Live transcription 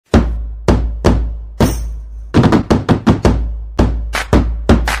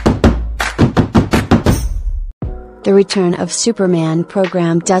The Return of Superman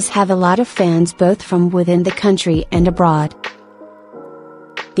program does have a lot of fans both from within the country and abroad.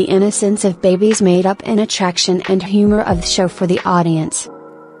 The innocence of babies made up an attraction and humor of the show for the audience.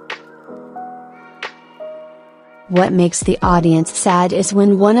 What makes the audience sad is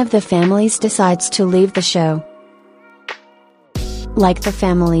when one of the families decides to leave the show. Like the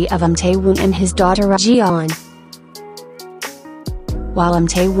family of Tae-woon and his daughter Ji-on. While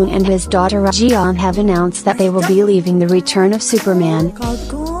Tae-woon and his daughter Ji-on have announced that they will be leaving The Return of Superman,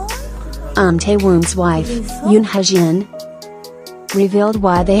 Tae-woon's wife, Uhm Ji On, revealed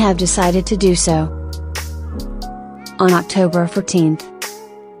why they have decided to do so. On October 14th,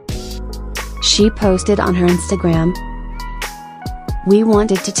 she posted on her Instagram, "We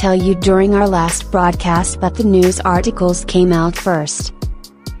wanted to tell you during our last broadcast, but the news articles came out first."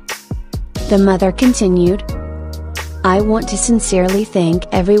 The mother continued, "I want to sincerely thank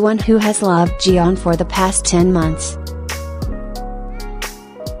everyone who has loved Ji-on for the past 10 months.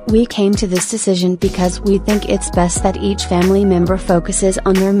 We came to this decision because we think it's best that each family member focuses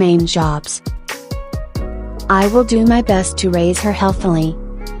on their main jobs. I will do my best to raise her healthily,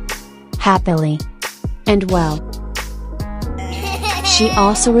 happily, and well." She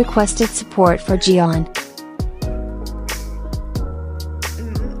also requested support for Ji-on.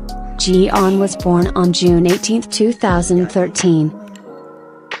 Ji-on was born on June 18, 2013.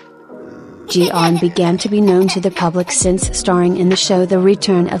 Ji-on began to be known to the public since starring in the show The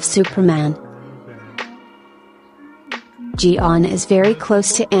Return of Superman. Ji-on is very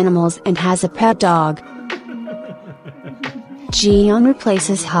close to animals and has a pet dog. Ji-on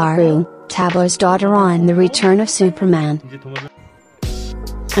replaces Haru, Tabo's daughter on The Return of Superman.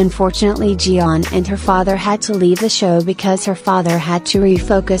 Unfortunately, Ji-on and her father had to leave the show because her father had to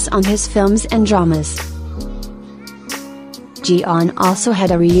refocus on his films and dramas. Ji-on also had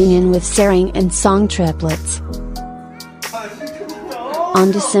a reunion with Sarang and Song triplets.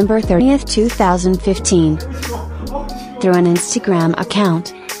 On December 30, 2015, through an Instagram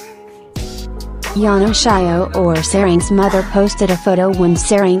account, Yano Shio or Sarang's mother posted a photo when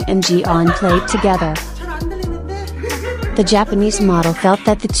Sarang and Ji-on played together. The Japanese model felt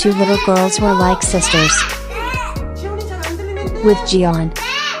that the two little girls were like sisters, with Ji-on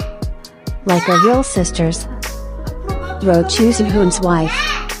like her real sisters, wrote Choo Soo-hoon's wife,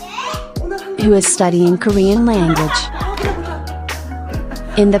 who is studying Korean language.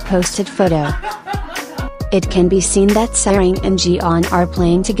 In the posted photo, it can be seen that Sarang and Ji-on are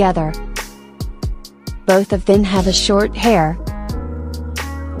playing together. Both of them have a short hair.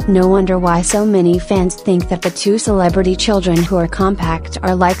 No wonder why so many fans think that the two celebrity children who are compact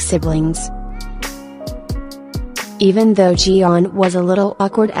are like siblings. Even though Ji-on was a little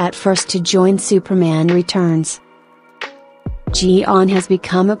awkward at first to join Superman Returns, Ji-on has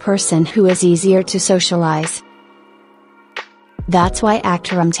become a person who is easier to socialize. That's why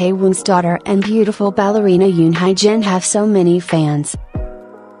actor Tae-woon's daughter and beautiful ballerina Yoon Hye-jin have so many fans.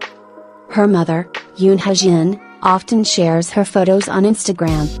 Her mother, Yoon Hye-jin, often shares her photos on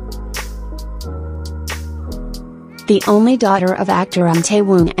Instagram. The only daughter of actor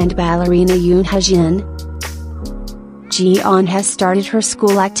Tae-woon and ballerina Yoon Hye-jin, Ji-on has started her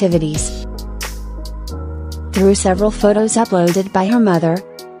school activities. Through several photos uploaded by her mother,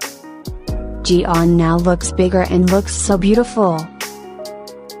 Ji-on now looks bigger and looks so beautiful.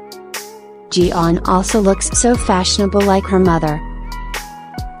 Ji-on also looks so fashionable like her mother.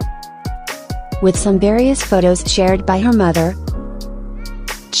 With some various photos shared by her mother,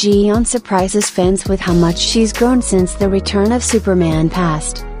 Ji-on surprises fans with how much she's grown since The Return of Superman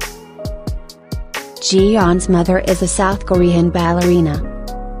passed. Ji-on's mother is a South Korean ballerina.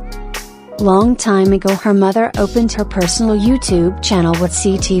 Long time ago her mother opened her personal YouTube channel with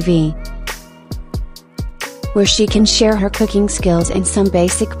CTV, where she can share her cooking skills and some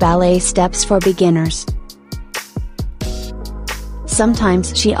basic ballet steps for beginners.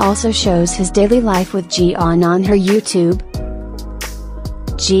 Sometimes she also shows his daily life with Ji-on on her YouTube.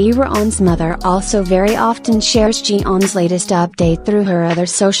 Ji-on's mother also very often shares Ji-on's latest update through her other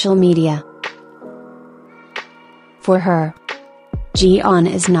social media. For her, Ji-on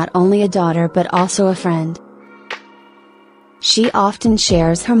is not only a daughter but also a friend. She often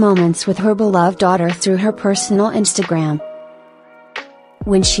shares her moments with her beloved daughter through her personal Instagram.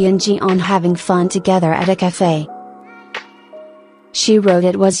 When she and Ji-on having fun together at a cafe, she wrote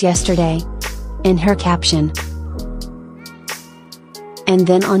 "It was yesterday" in her caption. And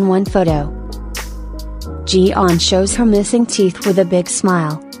then on one photo, Ji-on shows her missing teeth with a big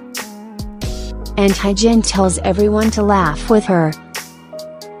smile. And Hye-jin tells everyone to laugh with her.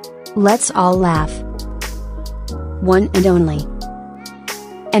 Let's all laugh. One and only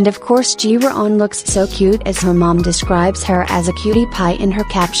And of course Ji-on looks so cute, as her mom describes her as a cutie pie in her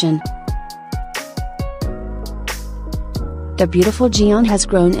caption. The beautiful Ji-on has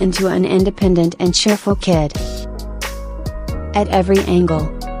grown into an independent and cheerful kid. At every angle,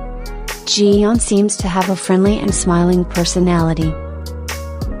 Ji-on seems to have a friendly and smiling personality.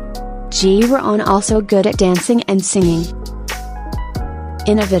 Ji-on also good at dancing and singing.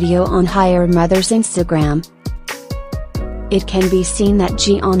 In a video on her mother's Instagram, it can be seen that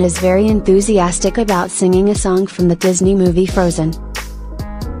Ji-on is very enthusiastic about singing a song from the Disney movie Frozen.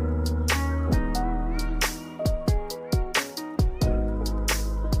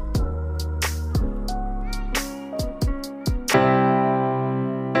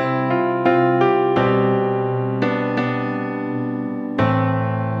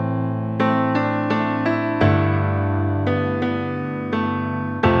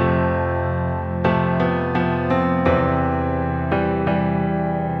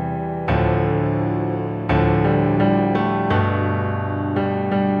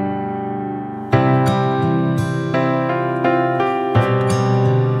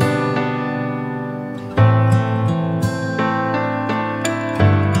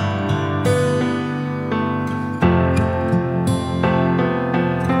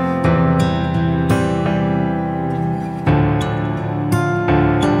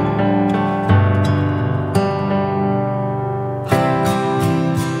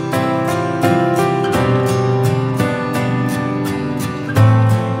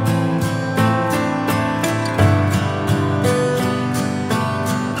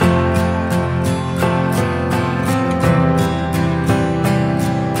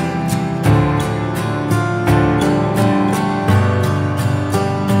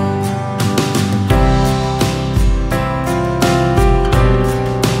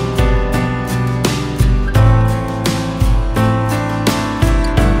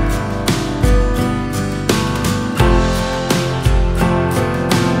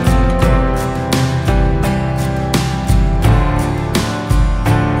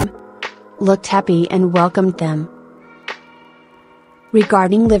 Looked happy and welcomed them.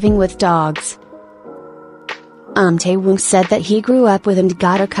 Regarding living with dogs, Tae-woong said that he grew up with and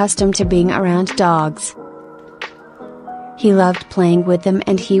got accustomed to being around dogs. He loved playing with them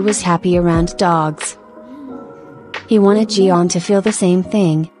and he was happy around dogs. He wanted Ji-on to feel the same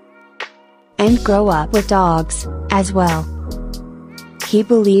thing and grow up with dogs, as well. He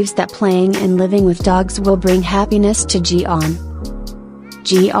believes that playing and living with dogs will bring happiness to Ji-on.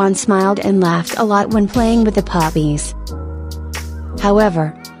 Ji-on smiled and laughed a lot when playing with the puppies.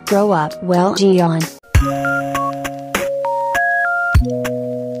 However, grow up well, Ji-on.